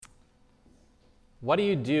What do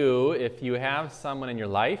you do if you have someone in your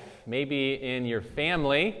life, maybe in your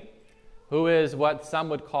family, who is what some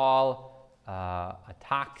would call a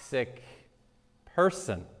toxic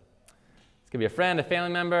person? This could be a friend, a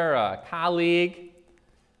family member, a colleague,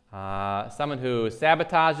 someone who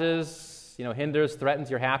sabotages, hinders,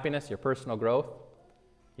 threatens your happiness, your personal growth,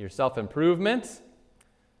 your self-improvement,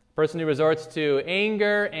 a person who resorts to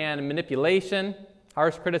anger and manipulation,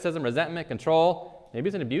 harsh criticism, resentment, control. Maybe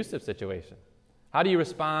it's an abusive situation. How do you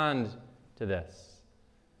respond to this?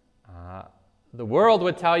 The world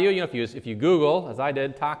would tell you, if you Google, as I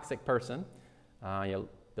did, toxic person, you'll be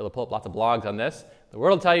able to pull up lots of blogs on this. The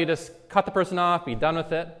world will tell you just cut the person off, be done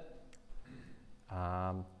with it.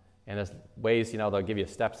 And there's ways, they'll give you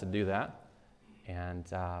steps to do that. And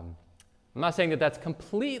I'm not saying that that's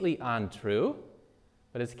completely untrue,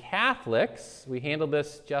 but as Catholics, we handle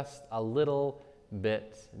this just a little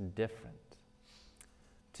bit different.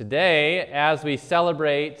 Today, as we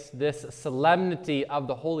celebrate this solemnity of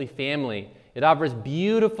the Holy Family, it offers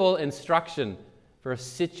beautiful instruction for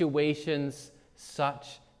situations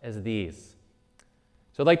such as these.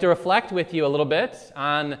 So I'd like to reflect with you a little bit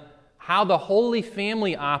on how the Holy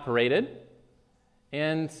Family operated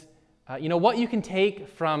and what you can take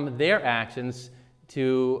from their actions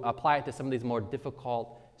to apply it to some of these more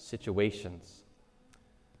difficult situations.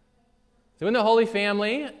 So in the Holy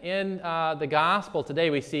Family, in the Gospel today,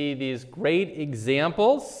 we see these great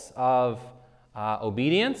examples of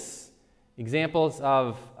obedience, examples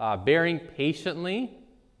of bearing patiently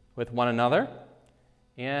with one another,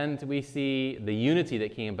 and we see the unity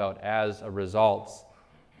that came about as a result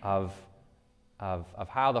of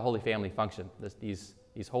how the Holy Family functioned, these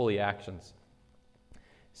holy actions.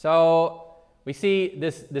 So we see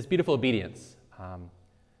this beautiful obedience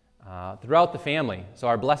throughout the family. So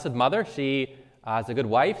our Blessed Mother, she, as a good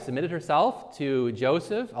wife, submitted herself to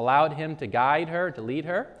Joseph, allowed him to guide her, to lead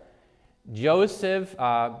her. Joseph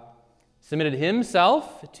submitted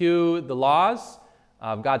himself to the laws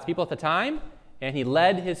of God's people at the time, and he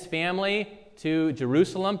led his family to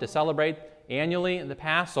Jerusalem to celebrate annually the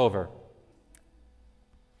Passover.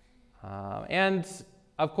 And,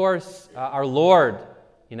 of course, our Lord,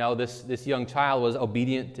 this young child was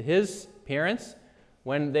obedient to his parents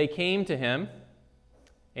when they came to him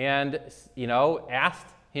and, asked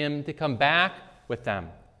him to come back with them.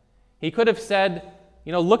 He could have said,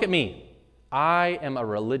 look at me. I am a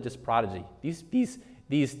religious prodigy.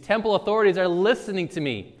 These temple authorities are listening to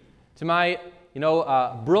me, to my,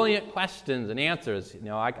 brilliant questions and answers.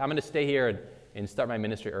 I'm going to stay here and start my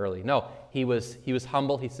ministry early. No, he was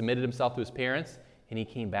humble. He submitted himself to his parents, and he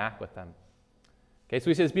came back with them. Okay, so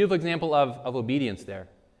we see this beautiful example of obedience there.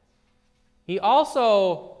 He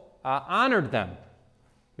also honored them.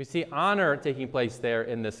 We see honor taking place there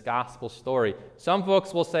in this gospel story. Some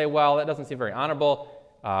folks will say, well, that doesn't seem very honorable,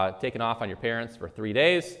 taking off on your parents for 3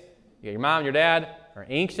 days. Your mom and your dad are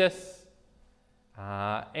anxious.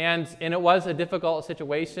 And it was a difficult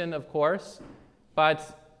situation, of course,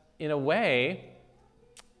 but in a way,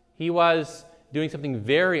 he was doing something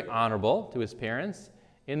very honorable to his parents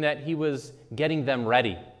in that he was getting them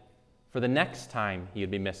ready for the next time he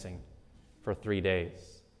would be missing for 3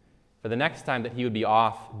 days, for the next time that he would be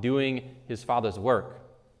off doing his Father's work.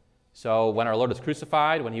 So when our Lord was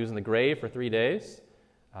crucified, when he was in the grave for 3 days,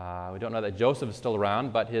 we don't know that Joseph is still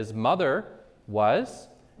around, but his mother was,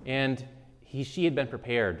 and she had been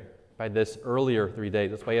prepared by this earlier 3 days,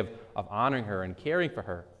 this way of honoring her and caring for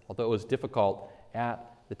her, although it was difficult at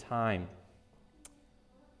the time.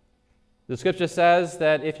 The scripture says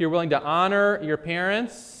that if you're willing to honor your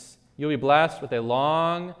parents, you'll be blessed with a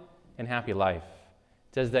long and happy life.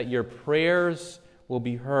 It says that your prayers will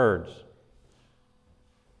be heard.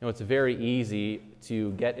 It's very easy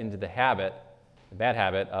to get into the bad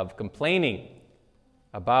habit of complaining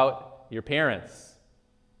about your parents.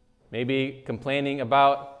 Maybe complaining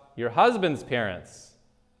about your husband's parents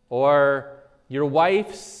or your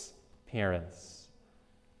wife's parents.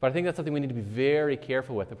 But I think that's something we need to be very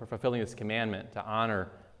careful with if we're fulfilling this commandment to honor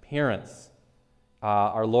parents.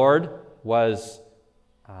 Our Lord was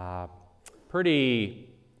pretty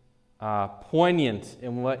poignant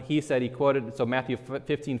in what he said. He quoted, so Matthew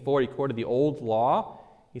 15:4, he quoted the old law.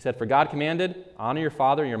 He said, "For God commanded, honor your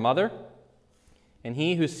father and your mother, and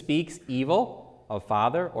he who speaks evil of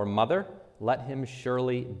father or mother, let him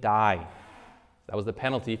surely die." That was the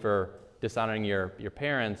penalty for dishonoring your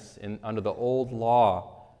parents under the old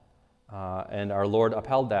law. And our Lord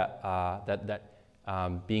upheld that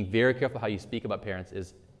being very careful how you speak about parents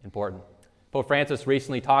is important. Pope Francis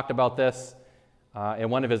recently talked about this in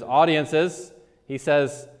one of his audiences. He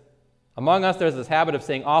says, among us there's this habit of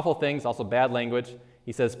saying awful things, also bad language.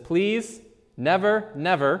 He says, please never,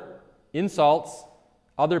 never insults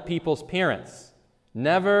other people's parents.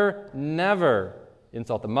 Never, never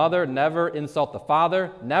insult the mother, never insult the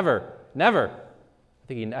father, never, never.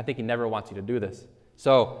 I think he never wants you to do this.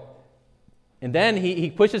 So, and then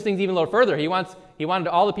he pushes things even a little further. He wanted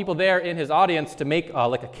all the people there in his audience to make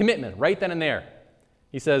like a commitment right then and there.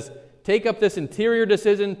 He says, take up this interior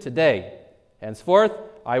decision today. Henceforth,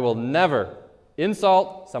 I will never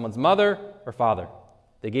insult someone's mother or father.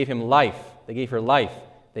 They gave him life. They gave her life.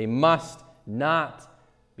 They must not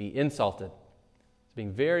be insulted. So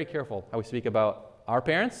being very careful how we speak about our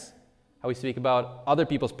parents, how we speak about other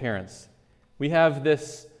people's parents. We have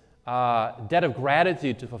this debt of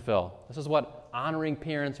gratitude to fulfill. This is what honoring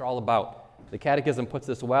parents are all about. The Catechism puts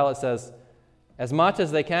this well. It says, as much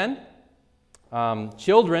as they can,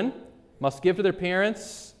 children must give to their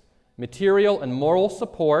parents material and moral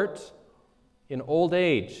support in old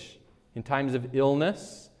age, in times of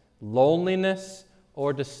illness, loneliness,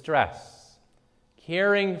 or distress.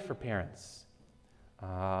 Caring for parents,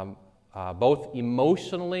 both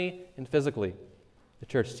emotionally and physically, the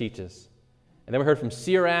church teaches. And then we heard from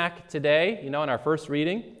Sirach today, in our first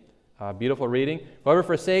reading, beautiful reading. Whoever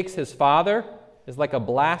forsakes his father is like a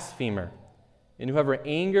blasphemer, and whoever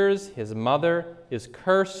angers his mother is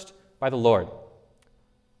cursed by the Lord.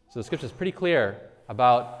 So the scripture is pretty clear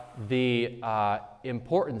about the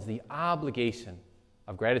importance, the obligation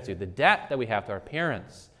of gratitude, the debt that we have to our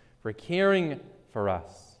parents for caring for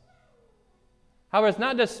us. However, it's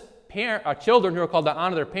not just children who are called to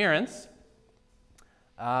honor their parents.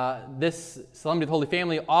 This Solemnity of the Holy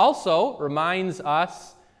Family also reminds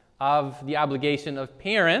us of the obligation of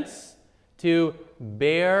parents to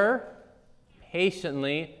bear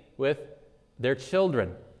patiently with their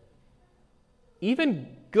children. Even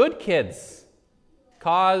good kids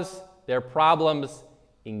cause their problems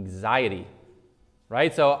anxiety,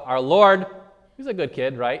 right? So our Lord, he was a good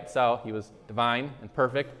kid, right? So he was divine and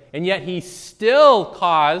perfect, and yet he still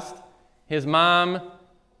caused his mom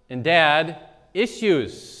and dad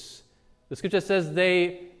issues. The scripture says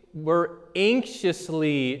they were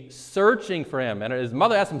anxiously searching for him, and his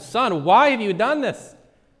mother asked him, son, why have you done this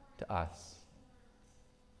to us?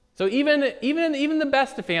 So even the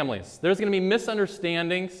best of families, there's going to be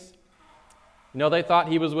misunderstandings. They thought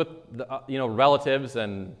he was with relatives,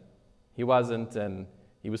 and he wasn't, and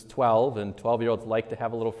he was 12, and 12-year-olds like to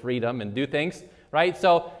have a little freedom and do things, right?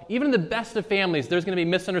 So even in the best of families, there's going to be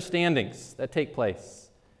misunderstandings that take place.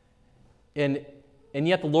 And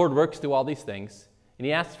yet the Lord works through all these things, and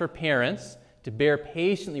he asks for parents to bear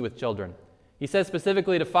patiently with children. He says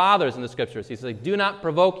specifically to fathers in the scriptures, he says, do not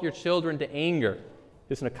provoke your children to anger.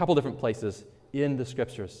 This in a couple different places in the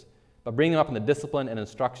scriptures, but bring them up in the discipline and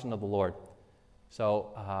instruction of the Lord.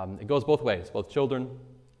 So it goes both ways, both children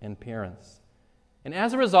and parents. And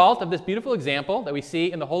as a result of this beautiful example that we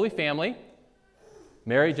see in the Holy Family,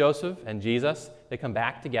 Mary, Joseph, and Jesus, they come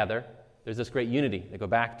back together. There's this great unity. They go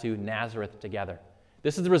back to Nazareth together.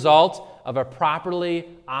 This is the result of a properly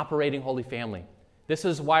operating Holy Family. This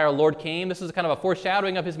is why our Lord came. This is kind of a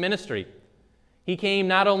foreshadowing of his ministry. He came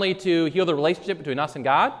not only to heal the relationship between us and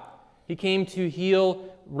God, he came to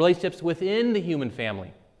heal relationships within the human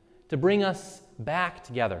family, to bring us back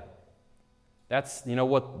together. That's,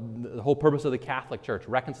 what the whole purpose of the Catholic Church,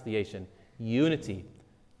 reconciliation, unity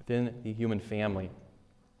within the human family.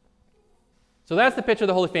 So that's the picture of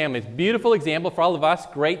the Holy Family. It's a beautiful example for all of us,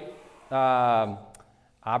 great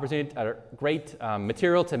opportunity, great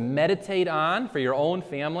material to meditate on for your own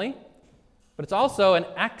family. But it's also an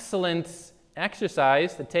excellent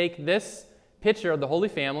exercise to take this picture of the Holy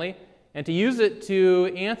Family and to use it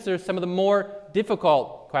to answer some of the more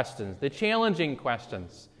difficult questions, the challenging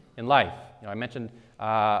questions in life. I mentioned,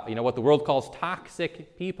 what the world calls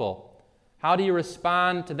toxic people. How do you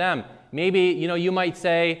respond to them? Maybe, you might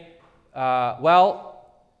say,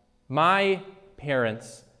 well, my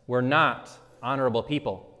parents were not honorable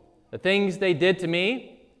people. The things they did to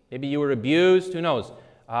me, maybe you were abused, who knows,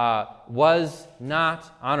 was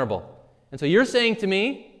not honorable. And so you're saying to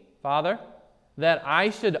me, Father, that I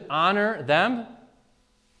should honor them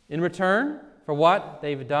in return for what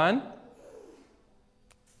they've done?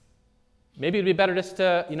 Maybe it would be better just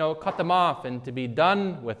to, cut them off and to be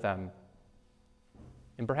done with them.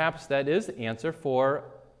 And perhaps that is the answer for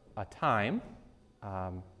a time.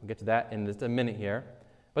 We'll get to that in just a minute here.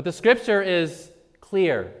 But the scripture is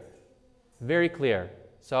clear, very clear.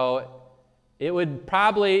 So it would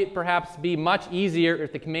probably perhaps be much easier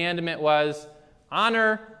if the commandment was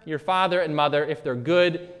honor your father and mother if they're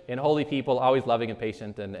good and holy people, always loving and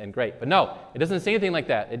patient and great. But no, it doesn't say anything like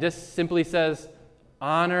that. It just simply says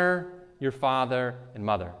honor your father and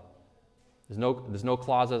mother. There's no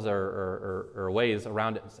clauses or ways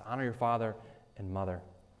around it. It's honor your father and mother.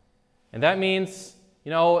 And that means,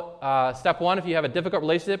 step one, if you have a difficult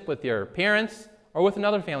relationship with your parents or with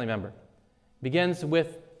another family member, begins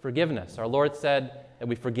with forgiveness. Our Lord said that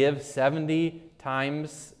we forgive 70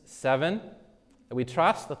 times 7, that we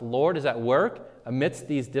trust that the Lord is at work amidst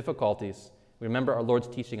these difficulties. We remember our Lord's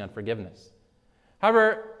teaching on forgiveness.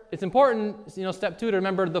 However, it's important, step 2, to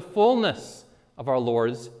remember the fullness of our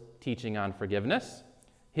Lord's teaching on forgiveness.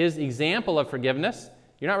 His example of forgiveness.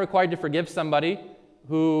 You're not required to forgive somebody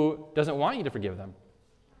who doesn't want you to forgive them,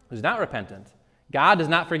 who's not repentant. God does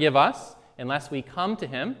not forgive us unless we come to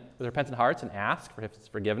him with repentant hearts and ask for his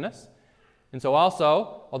forgiveness. And so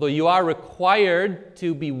also, although you are required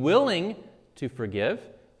to be willing to forgive,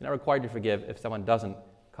 you're not required to forgive if someone doesn't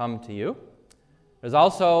come to you. There's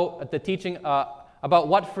also the teaching about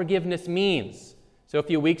what forgiveness means. So a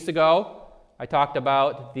few weeks ago, I talked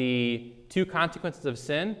about the 2 consequences of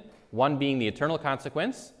sin, one being the eternal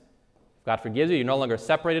consequence. If God forgives you, you're no longer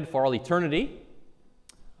separated for all eternity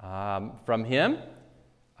from him.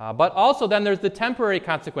 But also then there's the temporary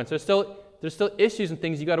consequence. There's still issues and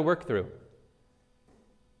things you got to work through.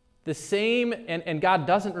 The same, and God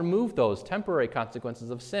doesn't remove those temporary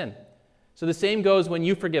consequences of sin. So the same goes when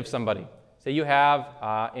you forgive somebody. Say you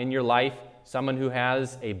have in your life someone who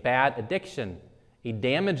has a bad addiction, a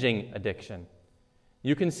damaging addiction.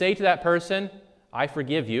 You can say to that person, I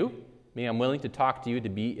forgive you, meaning I'm willing to talk to you, to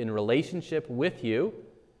be in relationship with you.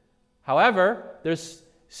 However, there's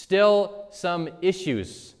still some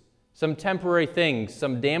issues, some temporary things,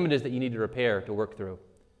 some damages that you need to repair, to work through.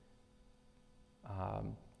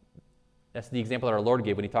 That's the example that our Lord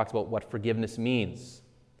gave when he talks about what forgiveness means.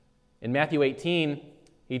 In Matthew 18,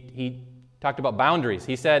 he talked about boundaries.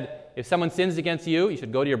 He said, if someone sins against you, you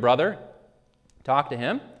should go to your brother, talk to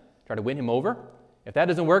him, try to win him over. If that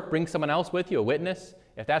doesn't work, bring someone else with you, a witness.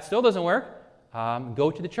 If that still doesn't work, go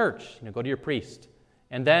to the church, go to your priest.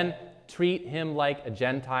 And then treat him like a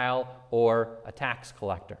Gentile or a tax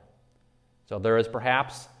collector. So there is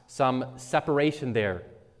perhaps some separation there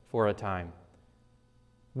for a time,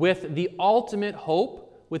 with the ultimate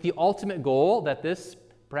hope, with the ultimate goal that this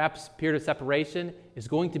perhaps period of separation is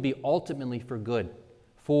going to be ultimately for good,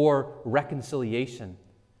 for reconciliation.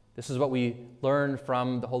 This is what we learn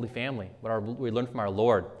from the Holy Family, we learn from our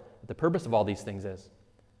Lord. The purpose of all these things is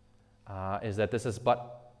that this is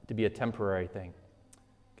but to be a temporary thing.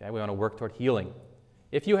 Okay, we want to work toward healing.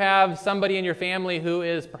 If you have somebody in your family who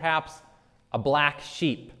is perhaps a black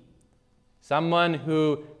sheep, someone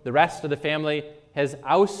who the rest of the family has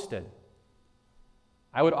ousted,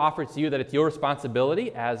 I would offer to you that it's your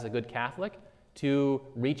responsibility as a good Catholic to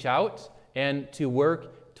reach out and to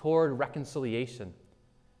work toward reconciliation.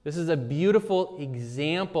 This is a beautiful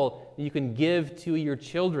example that you can give to your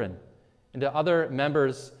children and to other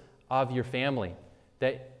members of your family,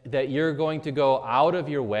 that you're going to go out of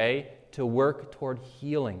your way to work toward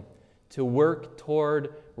healing, to work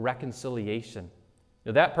toward reconciliation.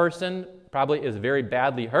 That person probably is very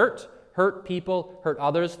badly hurt people, hurt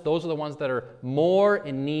others. Those are the ones that are more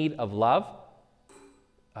in need of love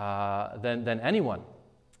than anyone.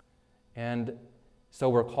 And so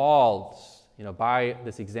we're called, by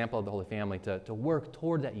this example of the Holy Family to work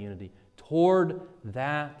toward that unity, toward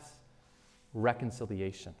that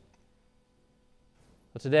reconciliation.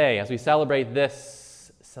 But today, as we celebrate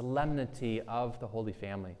this solemnity of the Holy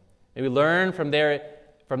Family, may we learn from the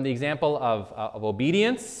example of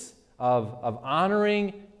obedience, of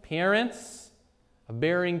honoring parents, of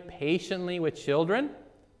bearing patiently with children,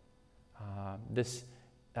 this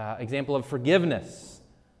example of forgiveness,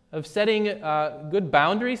 of setting good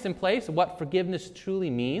boundaries in place of what forgiveness truly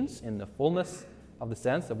means in the fullness of the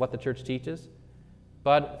sense of what the Church teaches,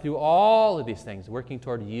 but through all of these things, working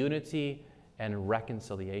toward unity and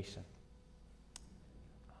reconciliation,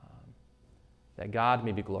 that God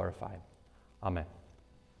may be glorified. Amen.